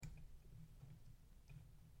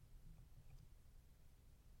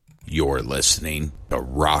You're listening to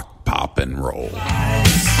Rock, Pop, and Roll.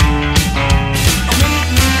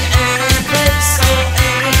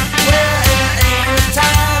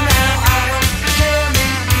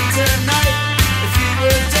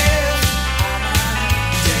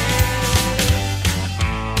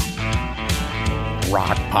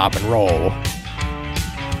 Rock, pop, and roll.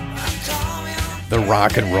 The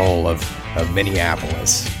rock and roll of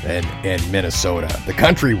Minneapolis and Minnesota. The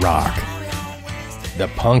country rock. The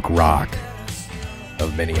punk rock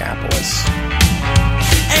of Minneapolis.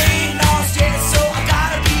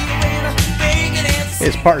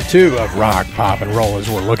 It's part two of Rock, Pop, and Roll as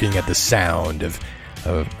we're looking at the sound of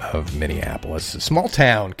Minneapolis. A small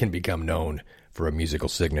town can become known for a musical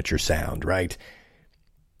signature sound, right?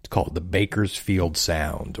 It's called the Bakersfield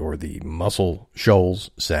Sound or the Muscle Shoals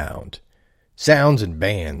Sound. Sounds and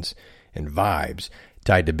bands and vibes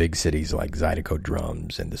tied to big cities like Zydeco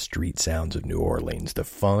drums and the street sounds of New Orleans, the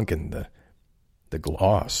funk and the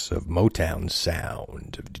gloss of Motown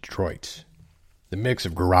sound of Detroit, the mix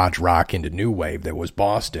of garage rock into new wave that was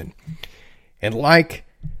Boston. And like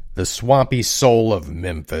the swampy soul of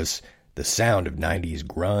Memphis, the sound of 90s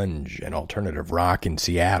grunge and alternative rock in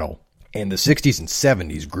Seattle, and the 60s and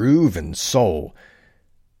 70s groove and soul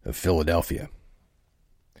of Philadelphia.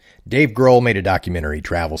 Dave Grohl made a documentary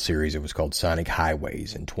travel series. It was called Sonic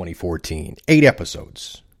Highways in 2014. 8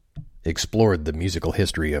 episodes explored the musical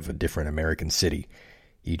history of a different American city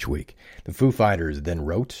each week. The Foo Fighters then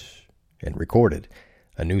wrote and recorded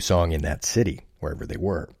a new song in that city, wherever they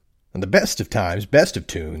were. And the best of times, best of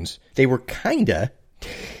tunes, they were kinda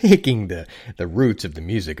taking the roots of the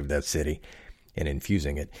music of that city and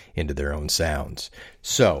infusing it into their own sounds.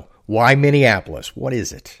 So, why Minneapolis? What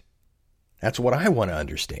is it? That's what I want to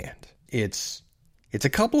understand. It's a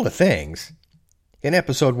couple of things. In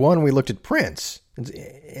episode 1, we looked at Prince,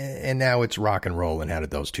 and now it's rock and roll, and how did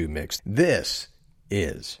those two mix? This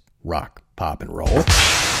is Rock, Pop, and Roll.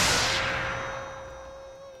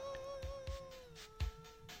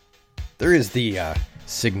 There is the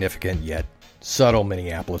significant yet subtle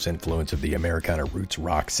Minneapolis influence of the Americana roots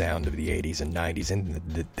rock sound of the 80s and 90s, and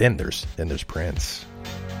then there's Prince.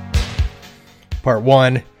 Part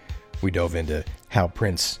 1, we dove into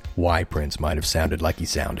why Prince might have sounded like he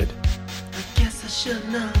sounded. I guess I should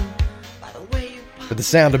know by the way you but the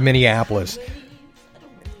sound of Minneapolis,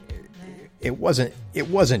 it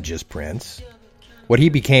wasn't just Prince. What he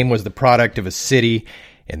became was the product of a city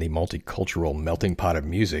and the multicultural melting pot of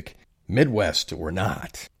music, Midwest or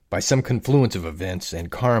not. By some confluence of events and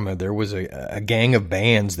karma, there was a gang of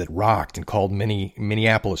bands that rocked and called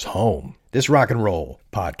Minneapolis home. This rock and roll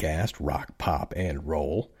podcast, Rock, Pop, and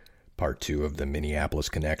Roll, part 2 of the Minneapolis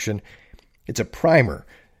Connection. It's a primer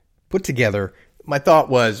put together. My thought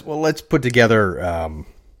was, well, let's put together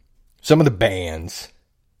some of the bands,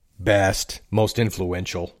 best, most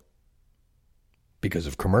influential, because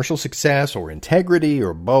of commercial success or integrity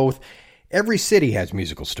or both. Every city has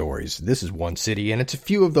musical stories. This is one city, and it's a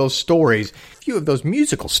few of those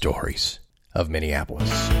musical stories of Minneapolis.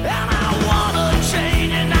 And I wanna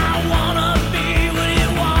change, and I wanna be what you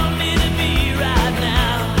want me to be right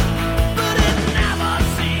now. But it never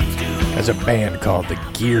seems to. As a band called the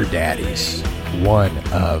Gear Daddies, one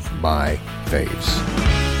of my faves.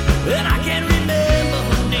 And I can't remember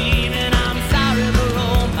her name, and I'm sorry for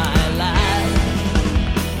all my life.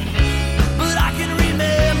 But I can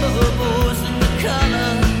remember her voice and the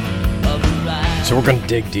color of her eyes. So we're going to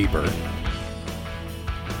dig deeper.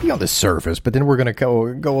 Be on the surface, but then we're going to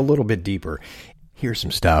go a little bit deeper. Here's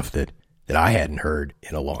some stuff that I hadn't heard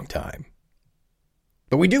in a long time.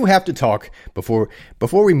 But we do have to talk, before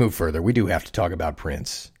we move further, we do have to talk about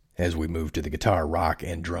Prince as we move to the guitar, rock,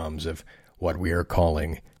 and drums of what we are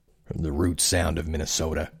calling the root sound of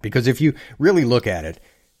Minnesota. Because if you really look at it,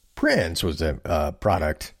 Prince was a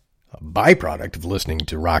byproduct of listening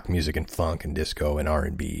to rock music and funk and disco and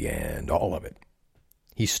R&B and all of it.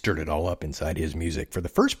 He stirred it all up inside his music. For the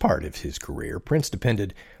first part of his career, Prince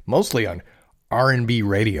depended mostly on R&B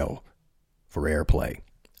radio for airplay.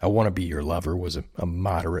 I Wanna Be Your Lover was a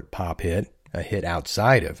moderate pop hit, a hit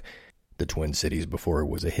outside of the Twin Cities before it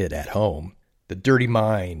was a hit at home. The Dirty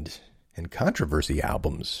Mind and Controversy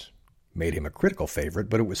albums made him a critical favorite,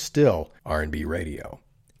 but it was still R&B radio.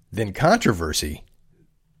 Then Controversy,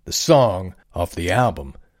 the song off the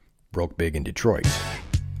album, broke big in Detroit.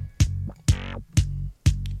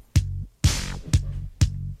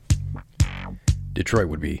 Detroit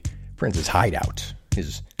would be Prince's hideout,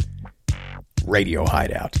 his radio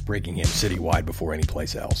hideout, breaking him citywide before any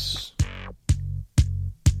place else.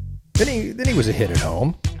 Then he was a hit at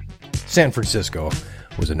home. San Francisco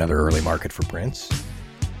was another early market for Prince.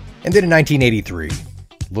 And then in 1983,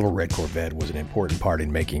 Little Red Corvette was an important part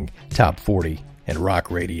in making top 40 and rock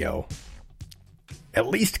radio at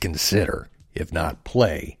least consider, if not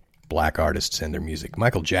play, black artists and their music.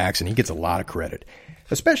 Michael Jackson, he gets a lot of credit,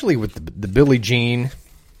 especially with the Billie Jean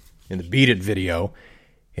and the Beat It video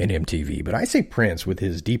and MTV. But I say Prince, with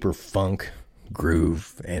his deeper funk,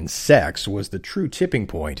 groove, and sex, was the true tipping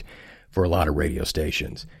point for a lot of radio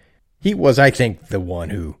stations. He was, I think, the one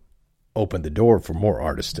who opened the door for more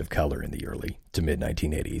artists of color in the early to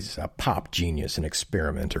mid-1980s. A pop genius, an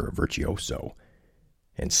experimenter, a virtuoso,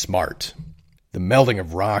 and smart. The melding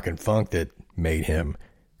of rock and funk that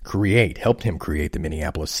helped him create the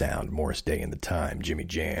Minneapolis sound, Morris Day and the Time, Jimmy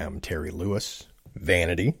Jam, Terry Lewis,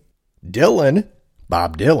 Vanity.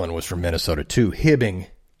 Bob Dylan was from Minnesota too. Hibbing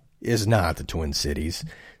is not the Twin Cities.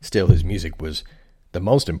 Still, his music was the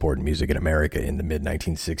most important music in America in the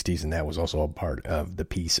mid-1960s, and that was also a part of the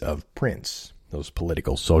piece of Prince, those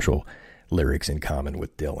political, social lyrics in common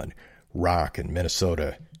with Dylan. Rock in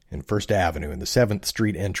Minnesota and First Avenue and the 7th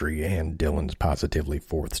Street entry and Dylan's positively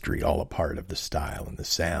 4th Street, all a part of the style and the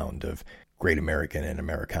sound of great American and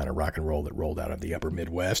Americana rock and roll that rolled out of the upper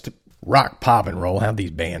Midwest. Rock, pop, and roll, how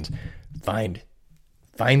these bands find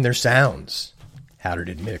their sounds. How did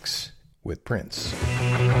it mix with Prince?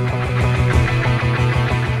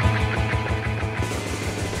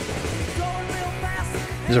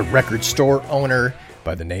 There's a record store owner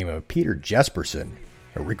by the name of Peter Jesperson,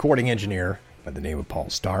 a recording engineer by the name of Paul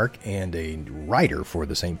Stark, and a writer for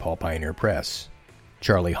the St. Paul Pioneer Press,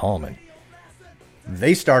 Charlie Hallman.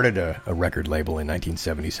 They started a record label in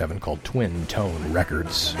 1977 called Twin Tone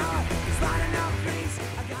Records.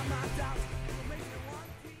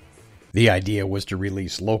 The idea was to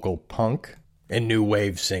release local punk and new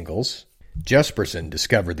wave singles. Jesperson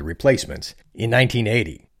discovered the Replacements in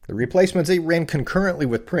 1980. The Replacements, they ran concurrently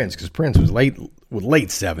with Prince, because Prince was late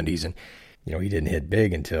 70s, and he didn't hit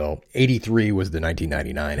big until 83 was the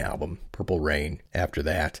 1999 album, Purple Rain. After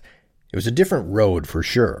that, it was a different road for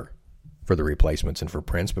sure for the Replacements and for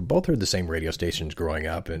Prince, but both heard the same radio stations growing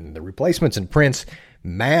up, and the Replacements and Prince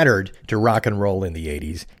mattered to rock and roll in the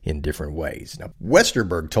 80s in different ways. Now,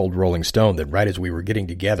 Westerberg told Rolling Stone that right as we were getting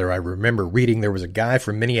together, I remember reading there was a guy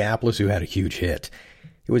from Minneapolis who had a huge hit.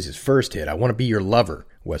 It was his first hit. I Want to Be Your Lover,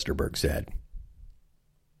 Westerberg said.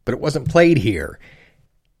 But it wasn't played here.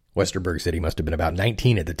 Westerberg said he must have been about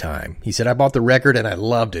 19 at the time. He said, I bought the record and I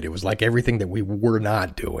loved it. It was like everything that we were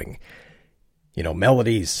not doing.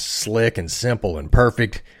 Melodies slick and simple and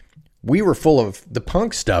perfect. We were full of the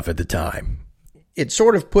punk stuff at the time. It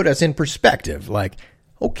sort of put us in perspective, like,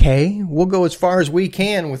 okay, we'll go as far as we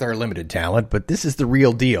can with our limited talent, but this is the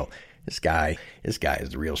real deal. This guy is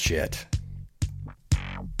the real shit.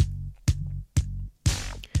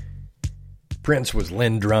 Prince was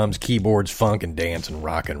Lynn drums, keyboards, funk, and dance, and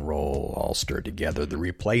rock and roll all stirred together. The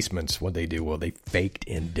Replacements, what they do, well, they faked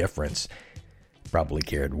indifference. Probably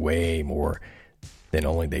cared way more than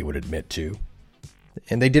only they would admit to.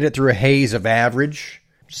 And they did it through a haze of average,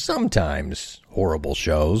 sometimes horrible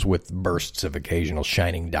shows with bursts of occasional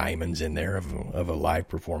shining diamonds in there of a live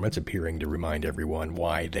performance appearing to remind everyone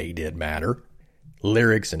why they did matter.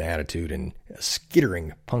 Lyrics and attitude and a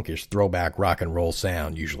skittering, punkish throwback rock and roll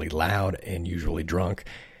sound, usually loud and usually drunk.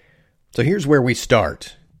 So here's where we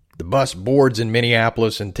start. The bus boards in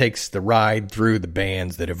Minneapolis and takes the ride through the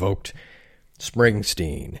bands that evoked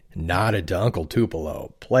Springsteen, nodded to Uncle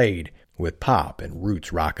Tupelo, played with pop and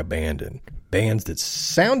roots rock abandon. Bands that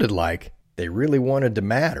sounded like they really wanted to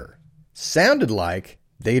matter. Sounded like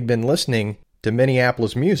they'd been listening to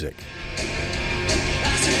Minneapolis music.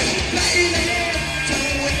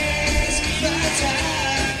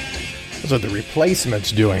 So the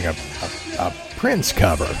Replacements doing a Prince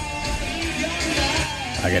cover.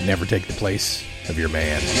 I could never take the place of your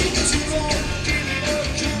man.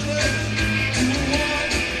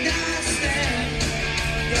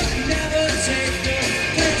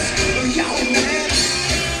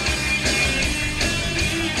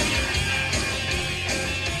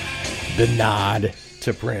 The nod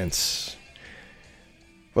to Prince.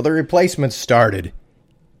 Well, the Replacements started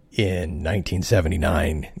in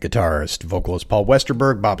 1979. Guitarist, vocalist Paul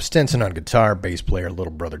Westerberg, Bob Stinson on guitar, bass player,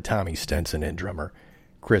 little brother Tommy Stinson, and drummer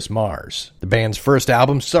Chris Mars. The band's first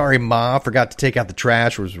album, Sorry Ma, Forgot to Take Out the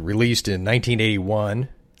Trash, was released in 1981.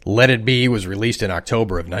 Let It Be was released in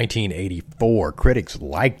October of 1984. Critics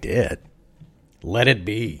liked it. Let It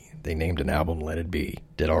Be. They named an album Let It Be.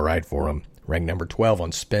 Did all right for them. Ranked number 12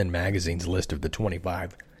 on Spin Magazine's list of the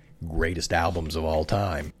 25 greatest albums of all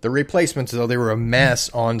time. The Replacements, though, they were a mess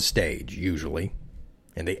on stage, usually.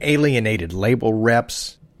 And they alienated label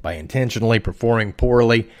reps by intentionally performing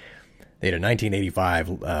poorly. They had a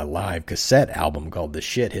 1985 live cassette album called The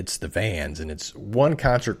Shit Hits the Fans, and it's one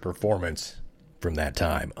concert performance from that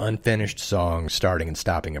time. Unfinished songs starting and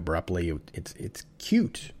stopping abruptly. It's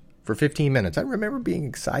cute for 15 minutes. I remember being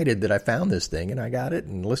excited that I found this thing, and I got it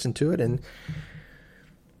and listened to it, and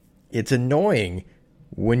it's annoying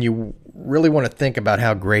when you really want to think about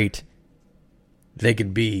how great they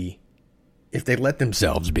could be if they let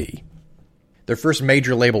themselves be. Their first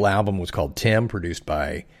major label album was called Tim, produced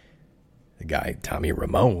by the guy Tommy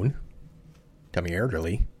Erdely,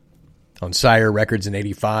 on Sire Records in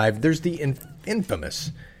 85. There's the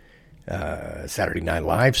infamous Saturday Night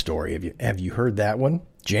Live story. Have you heard that one?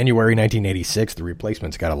 January 1986, the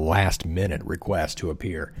Replacements got a last-minute request to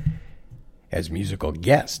appear as musical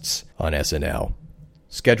guests on SNL.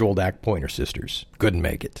 Scheduled act Pointer Sisters. Couldn't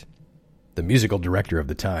make it. The musical director of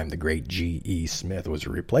the time, the great G.E. Smith, was a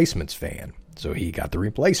Replacements fan, so he got the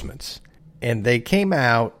Replacements. And they came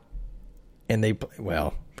out, and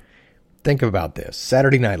think about this.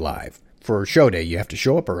 Saturday Night Live. For a show day, you have to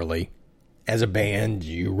show up early. As a band,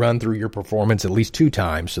 you run through your performance at least 2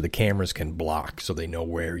 times so the cameras can block, so they know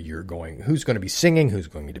where you're going, who's going to be singing, who's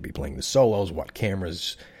going to be playing the solos, what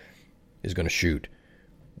cameras is going to shoot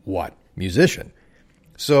what musician.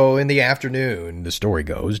 So in the afternoon, the story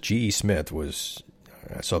goes, G.E. Smith I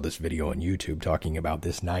saw this video on YouTube talking about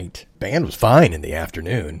this night. Band was fine in the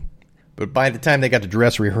afternoon, but by the time they got to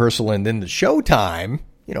dress rehearsal and then the show time,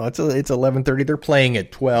 it's 11:30. They're playing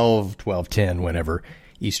at 12:10, whenever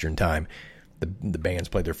Eastern time. The bands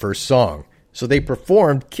played their first song. So they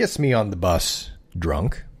performed Kiss Me on the Bus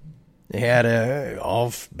drunk. They had a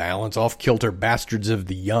off-balance, off-kilter Bastards of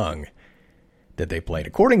the Young that they played.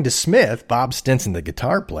 According to Smith, Bob Stinson, the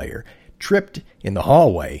guitar player, tripped in the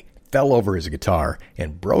hallway, fell over his guitar,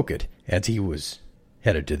 and broke it as he was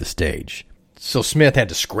headed to the stage. So Smith had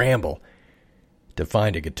to scramble to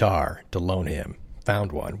find a guitar to loan him.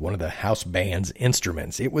 Found one of the house band's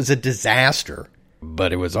instruments. It was a disaster,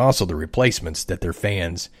 but it was also the Replacements that their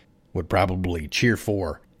fans would probably cheer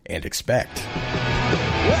for and expect.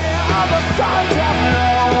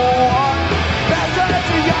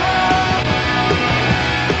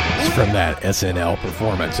 It's from that SNL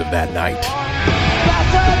performance of that night.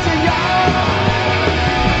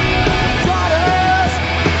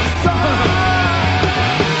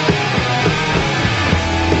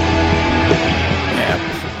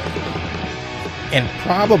 And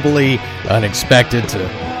probably unexpected to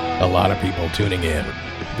a lot of people tuning in.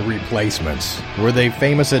 The Replacements. Were they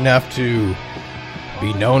famous enough to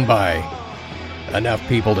be known by enough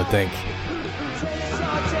people to think,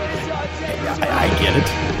 I get it?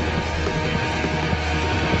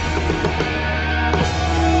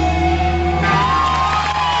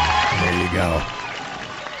 There you go.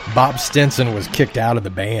 Bob Stinson was kicked out of the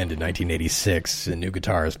band in 1986. A new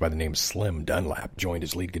guitarist by the name Slim Dunlap joined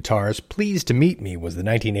as lead guitarist. Pleased to Meet Me was the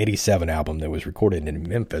 1987 album that was recorded in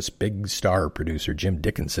Memphis. Big star producer Jim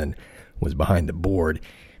Dickinson was behind the board.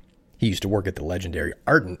 He used to work at the legendary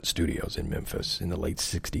Ardent Studios in Memphis in the late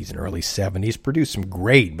 60s and early 70s. Produced some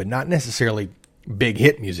great, but not necessarily big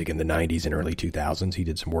hit music in the 90s and early 2000s. He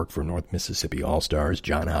did some work for North Mississippi All-Stars,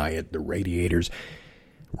 John Hyatt, The Radiators,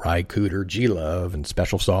 Ry Cooder, G-Love, and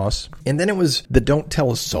Special Sauce. And then it was the Don't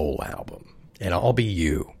Tell a Soul album, and I'll Be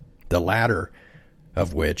You, the latter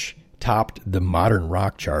of which topped the modern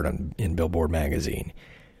rock chart in Billboard magazine.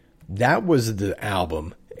 That was the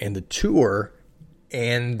album and the tour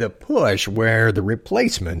and the push where the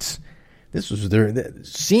Replacements, this was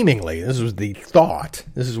the thought.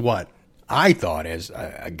 This is what I thought as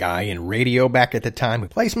a guy in radio back at the time.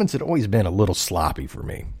 Replacements had always been a little sloppy for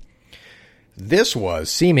me. This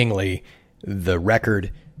was seemingly the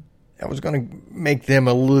record that was going to make them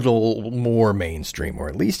a little more mainstream, or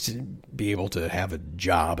at least be able to have a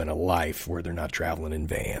job and a life where they're not traveling in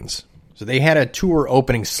vans. So they had a tour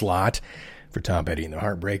opening slot for Tom Petty and the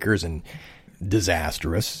Heartbreakers and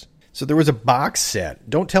Disastrous. So there was a box set.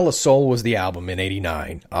 Don't Tell a Soul was the album in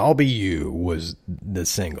 89. I'll Be You was the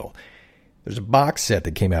single. There's a box set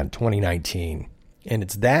that came out in 2019, and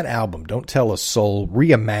it's that album, Don't Tell a Soul,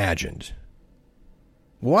 reimagined.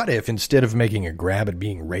 What if, instead of making a grab at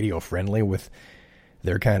being radio-friendly with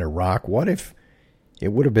their kind of rock, what if it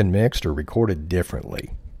would have been mixed or recorded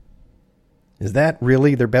differently? Is that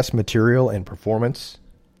really their best material and performance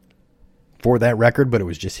for that record, but it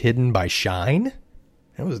was just hidden by shine?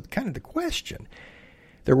 That was kind of the question.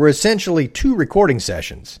 There were essentially 2 recording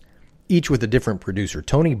sessions, each with a different producer.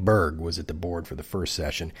 Tony Berg was at the board for the first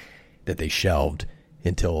session that they shelved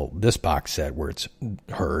until this box set where it's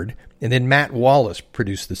heard. And then Matt Wallace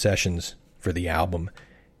produced the sessions for the album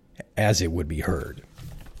as it would be heard.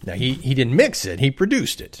 Now, he didn't mix it, he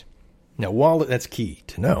produced it. Now, that's key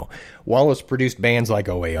to know. Wallace produced bands like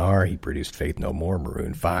OAR. He produced Faith No More,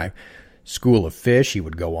 Maroon 5, School of Fish. He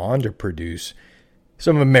would go on to produce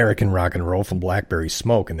some American rock and roll from Blackberry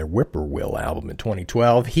Smoke and their Whippoorwill album in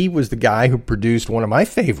 2012. He was the guy who produced one of my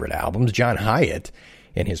favorite albums, John Hyatt,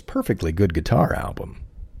 and his Perfectly Good Guitar album.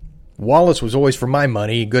 Wallace was always, for my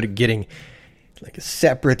money, good at getting like a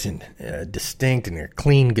separate and distinct and a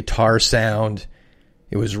clean guitar sound.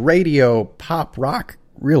 It was radio pop rock,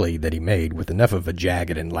 really, that he made with enough of a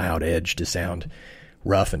jagged and loud edge to sound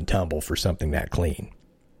rough and tumble for something that clean.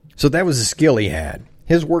 So that was a skill he had.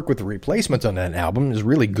 His work with the Replacements on that album is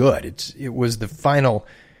really good. It was the final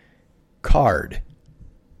card,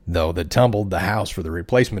 though, that tumbled the house for the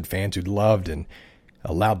Replacement fans who loved and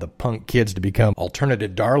allowed the punk kids to become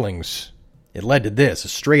alternative darlings. It led to this,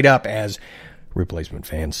 straight up, as Replacement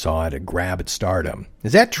fans saw it, a grab at stardom.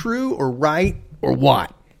 Is that true or right or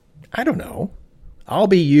what? I don't know. I'll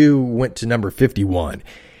Be You went to number 51.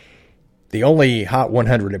 The only Hot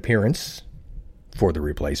 100 appearance for the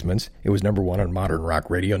Replacements. It was number 1 on modern rock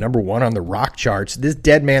radio, number 1 on the rock charts. This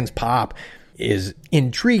Dead Man's Pop is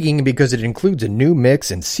intriguing because it includes a new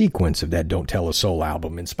mix and sequence of that Don't Tell a Soul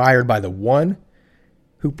album, inspired by the one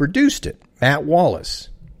who produced it, Matt Wallace.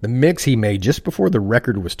 The mix he made just before the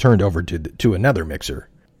record was turned over to another mixer.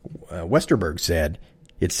 Westerberg said,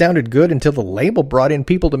 "It sounded good until the label brought in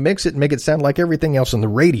people to mix it and make it sound like everything else on the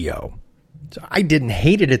radio." So I didn't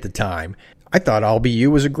hate it at the time. I thought I'll Be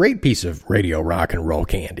You was a great piece of radio rock and roll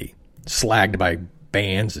candy, slagged by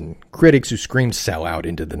bands and critics who screamed sell out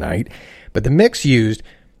into the night. But the mix used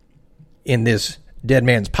in this Dead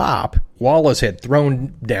Man's Pop, Wallace had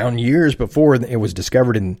thrown down years before it was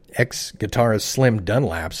discovered in ex-guitarist Slim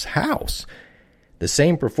Dunlap's house. The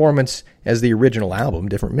same performance as the original album,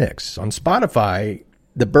 different mix. On Spotify,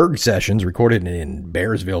 the Berg sessions, recorded in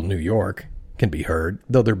Bearsville, New York, can be heard.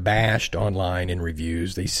 Though they're bashed online in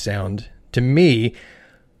reviews, they sound, to me,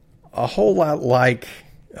 a whole lot like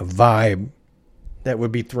a vibe that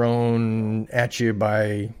would be thrown at you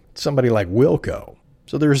by somebody like Wilco.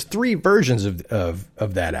 So there's 3 versions of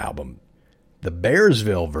that album. The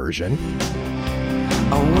Bearsville version.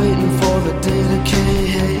 I'm waiting for the day to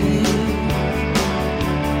came.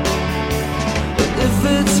 But if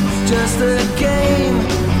it's just a game,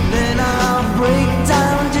 then I'll break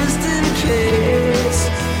down just in case.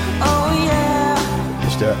 Oh yeah.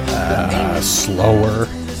 Just a slower,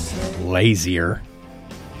 lazier.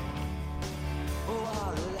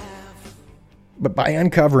 But by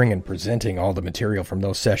uncovering and presenting all the material from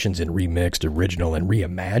those sessions in remixed, original, and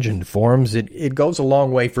reimagined forms, it goes a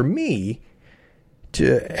long way for me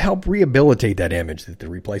to help rehabilitate that image that the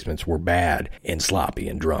Replacements were bad and sloppy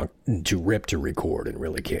and drunk and too ripped to record and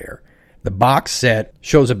really care. The box set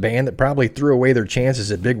shows a band that probably threw away their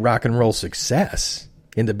chances at big rock and roll success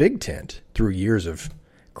in the big tent through years of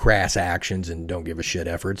crass actions and don't give a shit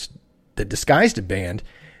efforts that disguised a band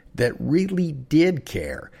that really did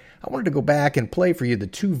care. I wanted to go back and play for you the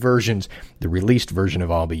 2 versions, the released version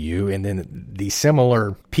of I'll Be You, and then the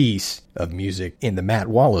similar piece of music in the Matt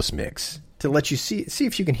Wallace mix, to let you see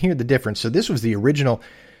if you can hear the difference. So this was the original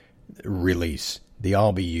release, the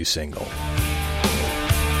I'll Be You single.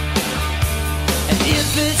 And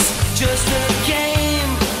if it's just a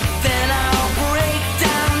game, then I'll break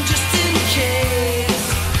down just in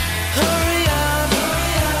case. Hurry up,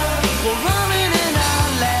 we're running in our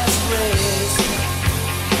last race.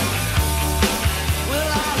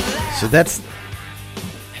 So that's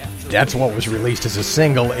what was released as a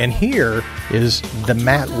single, and here is the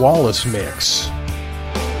Matt Wallace mix.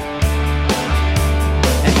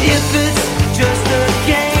 And if it's just a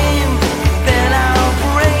game, then I'll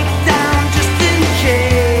break down just in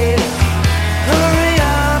case. Hurry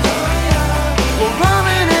up, we're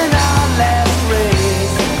running in our last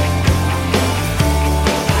race.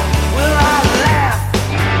 Will I laugh?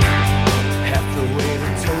 Half the way to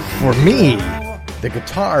Tokyo. For me, the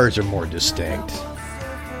guitars are more distinct,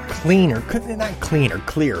 cleaner,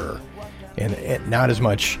 clearer, and not as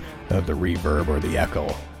much of the reverb or the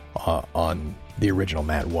echo on the original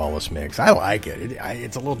Matt Wallace mix. I like it.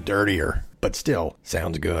 It's a little dirtier, but still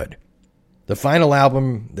sounds good. The final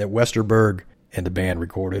album that Westerberg and the band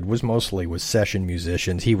recorded was mostly with session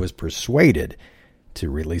musicians. He was persuaded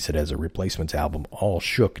to release it as a Replacements album, All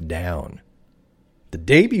Shook Down. The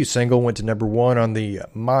debut single went to number 1 on the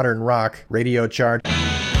modern rock radio chart.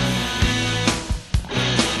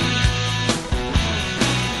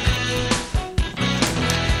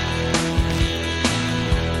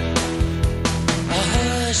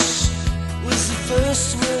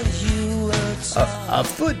 A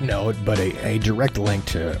footnote, but a direct link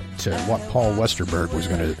to what Paul Westerberg was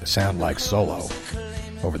going to sound like solo.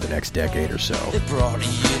 over the next decade or so. It brought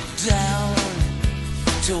you down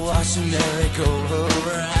to watch the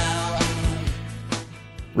merry-go-round.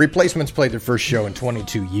 Replacements played their first show in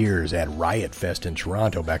 22 years at Riot Fest in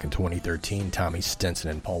Toronto back in 2013. Tommy Stinson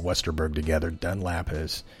and Paul Westerberg together. Dunlap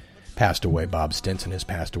has passed away. Bob Stinson has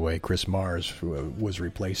passed away. Chris Mars was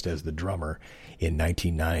replaced as the drummer in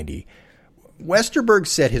 1990. Westerberg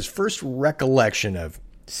said his first recollection of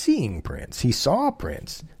seeing Prince, he saw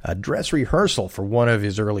Prince, a dress rehearsal for one of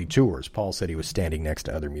his early tours. Paul said he was standing next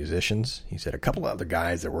to other musicians. He said a couple of other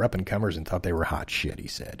guys that were up-and-comers and thought they were hot shit, he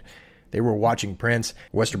said. They were watching Prince.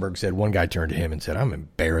 Westerberg said one guy turned to him and said, "I'm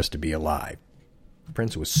embarrassed to be alive."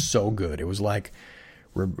 Prince was so good. It was like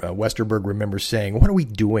Westerberg remembers saying, "What are we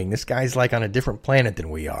doing? This guy's like on a different planet than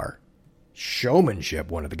we are."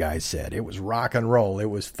 Showmanship, one of the guys said. It was rock and roll. It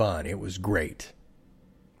was fun. It was great.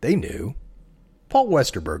 They knew. Paul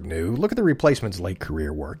Westerberg knew. Look at the Replacements' late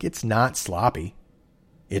career work. It's not sloppy.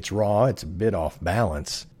 It's raw. It's a bit off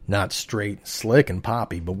balance. Not straight, slick, and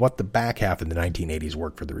poppy, but what the back half of the 1980s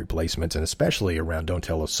worked for the Replacements, and especially around Don't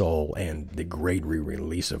Tell a Soul and the great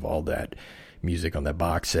re-release of all that music on that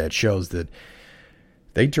box set, shows that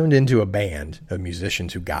they turned into a band of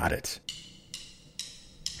musicians who got it.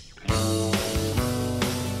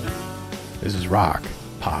 This is rock,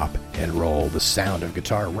 pop, and roll. The sound of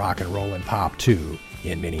guitar, rock and roll, and pop, too,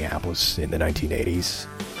 in Minneapolis in the 1980s.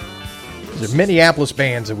 There are Minneapolis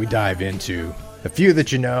bands that we dive into. A few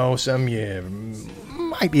that you know, some you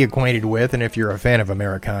might be acquainted with, and if you're a fan of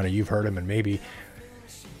Americana, you've heard them and maybe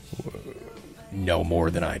know more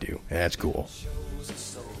than I do. That's cool.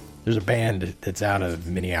 There's a band that's out of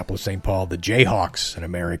Minneapolis, St. Paul, the Jayhawks, an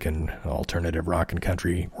American alternative rock and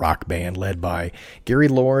country rock band led by Gary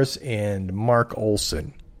Loris and Mark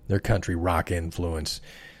Olson. Their country rock influence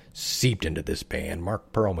seeped into this band.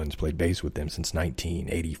 Mark Perlman's played bass with them since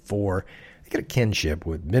 1984. They got a kinship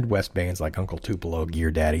with Midwest bands like Uncle Tupelo,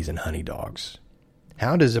 Gear Daddies, and Honey Dogs.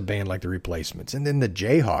 How does a band like the Replacements, and then the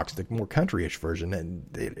Jayhawks, the more countryish version, and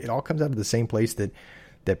it all comes out of the same place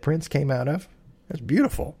that Prince came out of? That's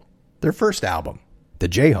beautiful. Their first album, The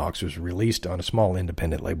Jayhawks, was released on a small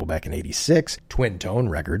independent label back in 86. Twin Tone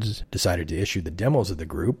Records decided to issue the demos of the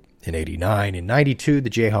group in 89. In 92, the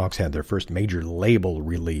Jayhawks had their first major label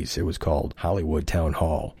release. It was called Hollywood Town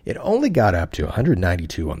Hall. It only got up to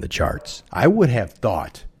 192 on the charts. I would have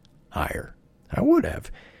thought higher. I would have.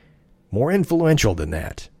 More influential than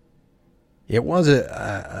that. It was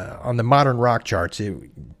on the modern rock charts. It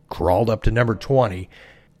crawled up to number 20.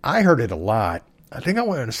 I heard it a lot. I think I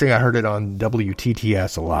want to say I heard it on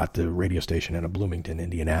WTTS a lot, the radio station out of Bloomington,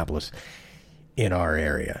 Indianapolis, in our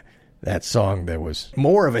area. That song that was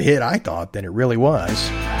more of a hit, I thought, than it really was.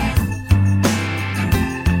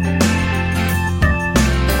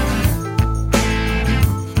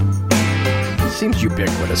 It seems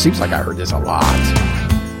ubiquitous. It seems like I heard this a lot.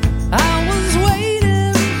 I was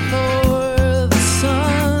waiting for the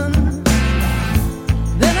sun.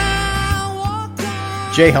 Then I walked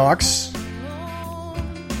on. Jayhawks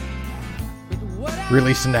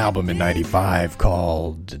released an album in 95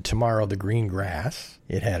 called Tomorrow the Green Grass.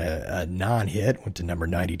 It had a non-hit, went to number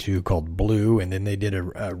 92, called Blue, and then they did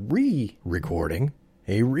a re-recording,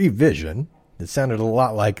 a revision that sounded a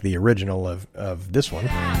lot like the original of this one.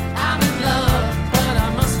 I'm in love, but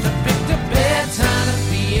I must have picked a bad time to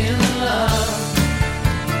be in love.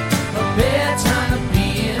 A bad time to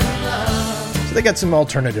be in love. So they got some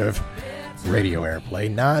alternative radio airplay,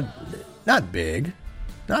 not big,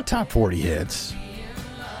 not top 40 hits,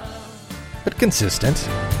 but consistent.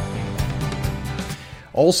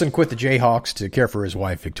 Olson quit the Jayhawks to care for his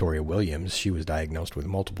wife, Victoria Williams. She was diagnosed with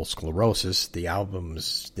multiple sclerosis. The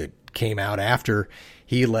albums that came out after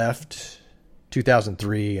he left,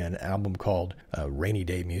 2003, an album called Rainy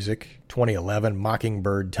Day Music. 2011,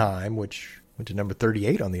 Mockingbird Time, which went to number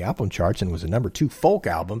 38 on the album charts and was a number 2 folk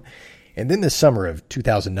album. And then this summer of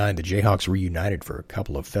 2009, the Jayhawks reunited for a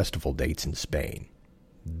couple of festival dates in Spain.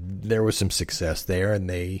 There was some success there, and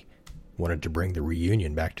they wanted to bring the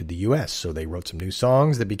reunion back to the U.S., so they wrote some new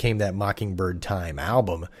songs that became that Mockingbird Time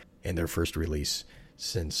album, and their first release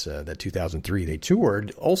since that 2003. They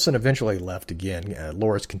toured. Olson eventually left again.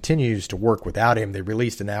 Loris continues to work without him. They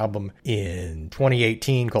released an album in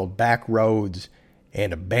 2018 called Back Roads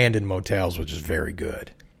and Abandoned Motels, which is very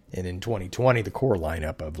good. And in 2020, the core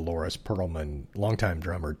lineup of Loris Perlman, longtime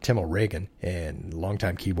drummer Tim O'Regan, and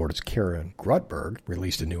longtime keyboardist Karen Grutberg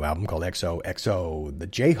released a new album called XOXO, the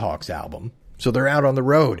Jayhawks album. So they're out on the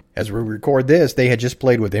road. As we record this, they had just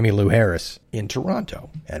played with Emmylou Harris in Toronto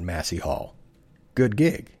at Massey Hall. Good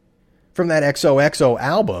gig. From that XOXO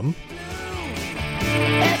album,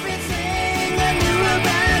 Everything I knew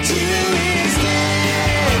about you is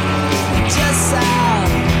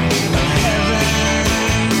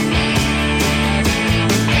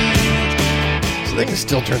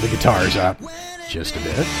still turn the guitars up just a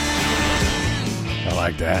bit. I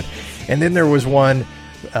like that. And then there was one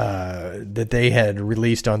that they had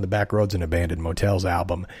released on the Backroads and Abandoned Motels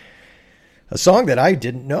album. A song that I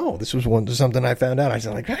didn't know. This was something I found out. I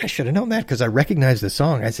said, I should have known that because I recognized the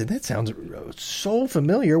song. I said, that sounds so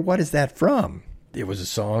familiar. What is that from? It was a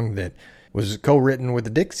song that was co-written with the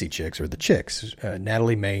Dixie Chicks, or the Chicks,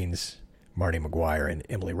 Natalie Maines, Marty McGuire, and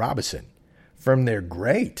Emily Robinson. From their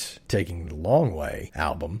great Taking the Long Way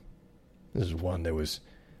album. This is one that was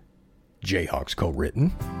Jayhawks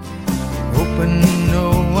co-written. Hoping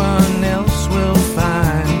no one else will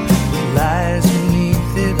find what lies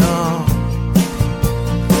beneath it all.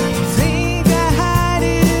 Think I hide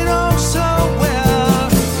it all so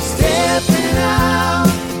well. Stepping out,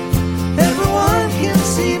 everyone can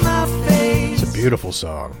see my face. It's a beautiful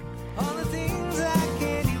song. All the things I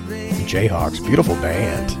can't erase. Jayhawks, beautiful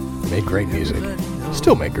band. Made great music.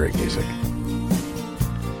 Still make great music.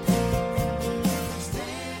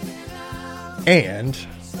 And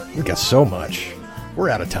we got so much. We're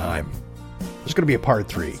out of time. There's going to be a part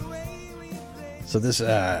 3. So this,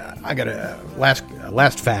 I got a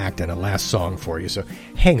last fact and a last song for you. So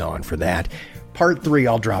hang on for that. Part 3,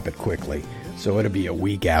 I'll drop it quickly. So it'll be a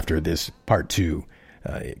week after this part 2.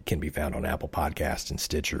 It can be found on Apple Podcasts and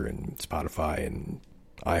Stitcher and Spotify and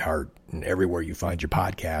iHeart and everywhere you find your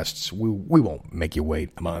podcasts. We won't make you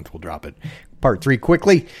wait a month. We'll drop it. Part 3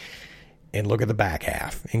 quickly. And look at the back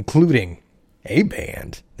half, including a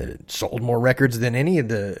band that sold more records than any of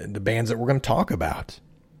the bands that we're going to talk about,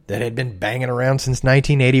 that had been banging around since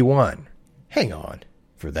 1981. Hang on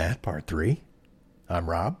for that, part 3. I'm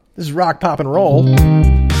Rob. This is Rock, Pop, and Roll.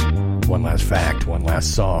 One last fact, one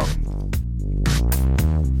last song.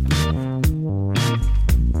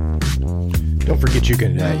 Don't forget you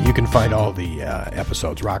can find all the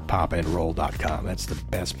episodes, rockpopandroll.com. That's the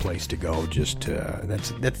best place to go. Just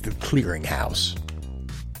that's the clearinghouse.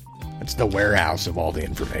 It's the warehouse of all the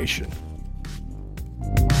information.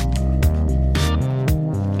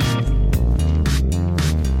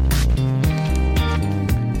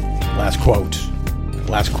 Last quote.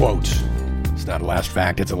 It's not a last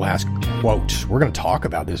fact, it's a last quote. We're going to talk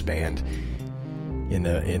about this band in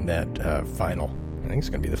that final. I think it's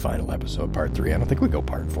going to be the final episode, part 3. I don't think we go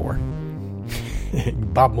part 4.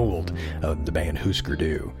 Bob Mould of the band Husker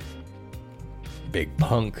Du. Big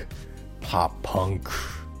punk, pop punk,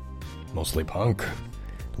 mostly punk,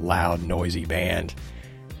 loud, noisy band.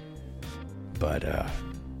 But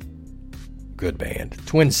good band.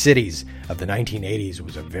 Twin Cities of the 1980s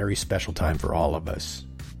was a very special time for all of us,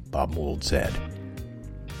 Bob Mould said.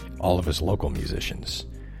 All of us local musicians.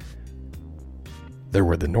 There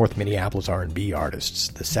were the North Minneapolis R&B artists,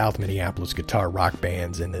 the South Minneapolis guitar rock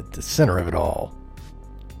bands, and at the center of it all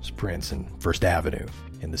was Prince and First Avenue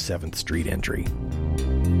in the 7th Street entry.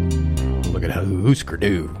 Look at Husker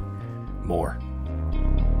Du. More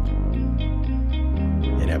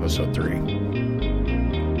in episode 3.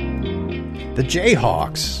 The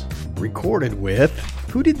Jayhawks recorded with...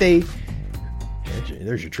 Who did they...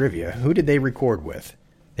 There's your trivia. Who did they record with?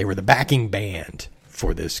 They were the backing band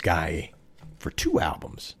for this guy... for 2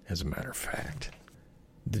 albums, as a matter of fact.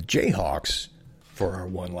 The Jayhawks, for our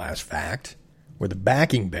one last fact, were the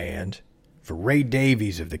backing band for Ray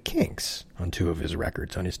Davies of the Kinks on 2 of his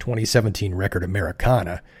records. On his 2017 record,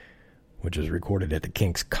 Americana, which was recorded at the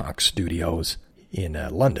Kinks Cox Studios in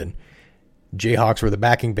London. Jayhawks were the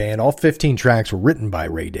backing band. All 15 tracks were written by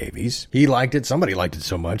Ray Davies. He liked it. Somebody liked it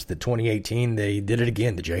so much that 2018, they did it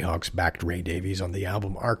again. The Jayhawks backed Ray Davies on the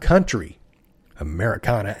album Our Country,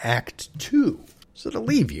 Americana Act 2. So to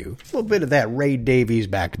leave you, a little bit of that Ray Davies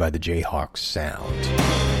backed by the Jayhawks sound.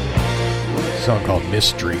 A song called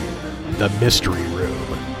Mystery, The Mystery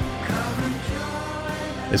Room.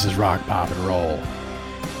 This is Rock, Pop, and Roll.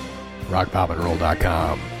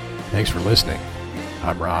 rockpopandroll.com. Thanks for listening.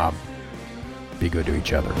 I'm Rob. Be good to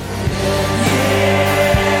each other.